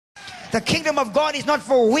The kingdom of God is not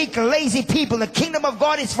for weak, lazy people. The kingdom of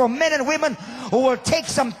God is for men and women who will take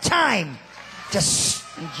some time. Just,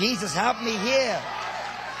 Jesus, help me here.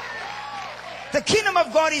 The kingdom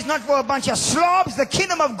of God is not for a bunch of slobs. The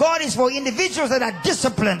kingdom of God is for individuals that are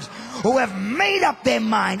disciplined, who have made up their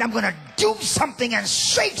mind. I'm going to do something and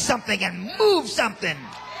shake something and move something.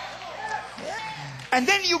 And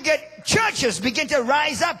then you get churches begin to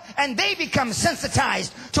rise up, and they become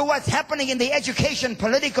sensitized to what's happening in the education,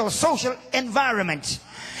 political, social environment.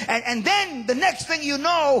 And then the next thing you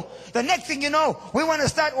know, we want to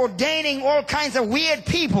start ordaining all kinds of weird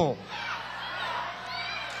people.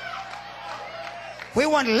 We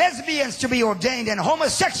want lesbians to be ordained and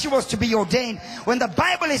homosexuals to be ordained, when the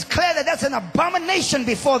Bible is clear that that's an abomination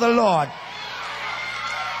before the Lord.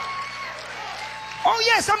 Oh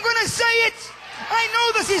yes, I'm going to say it. I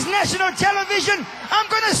know this is national television. I'm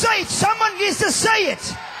going to say it. Someone needs to say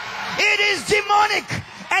it. It is demonic,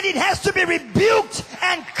 and it has to be rebuked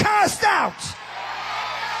and cast out.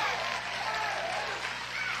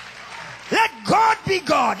 Let God be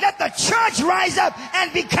God. Let the church rise up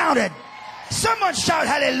and be counted. Someone shout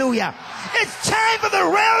hallelujah. It's time for the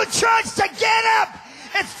real church to get up.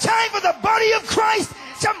 It's time for the body of Christ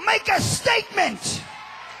to make a statement.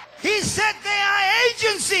 He said there are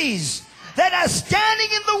agencies that are standing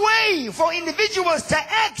in the way for individuals to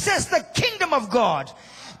access the kingdom of God.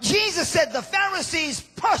 Jesus said the Pharisees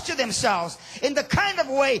posture themselves in the kind of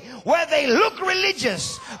way where they look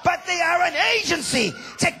religious, but they are an agency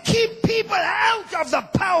to keep people out of the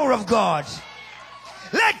power of God.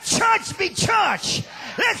 Let church be church.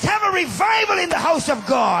 Let's have a revival in the house of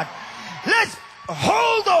God. Let's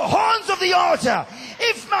hold the horns of the altar.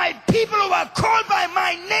 If my people who are called by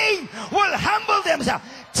my name will humble themselves,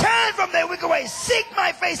 turn from their wicked ways, seek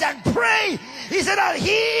my face and pray, he said, I'll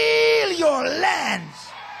heal your land.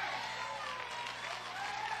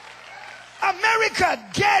 America,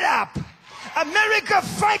 get up. America,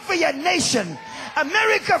 fight for your nation.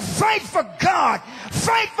 America, fight for God.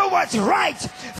 Fight for what's right.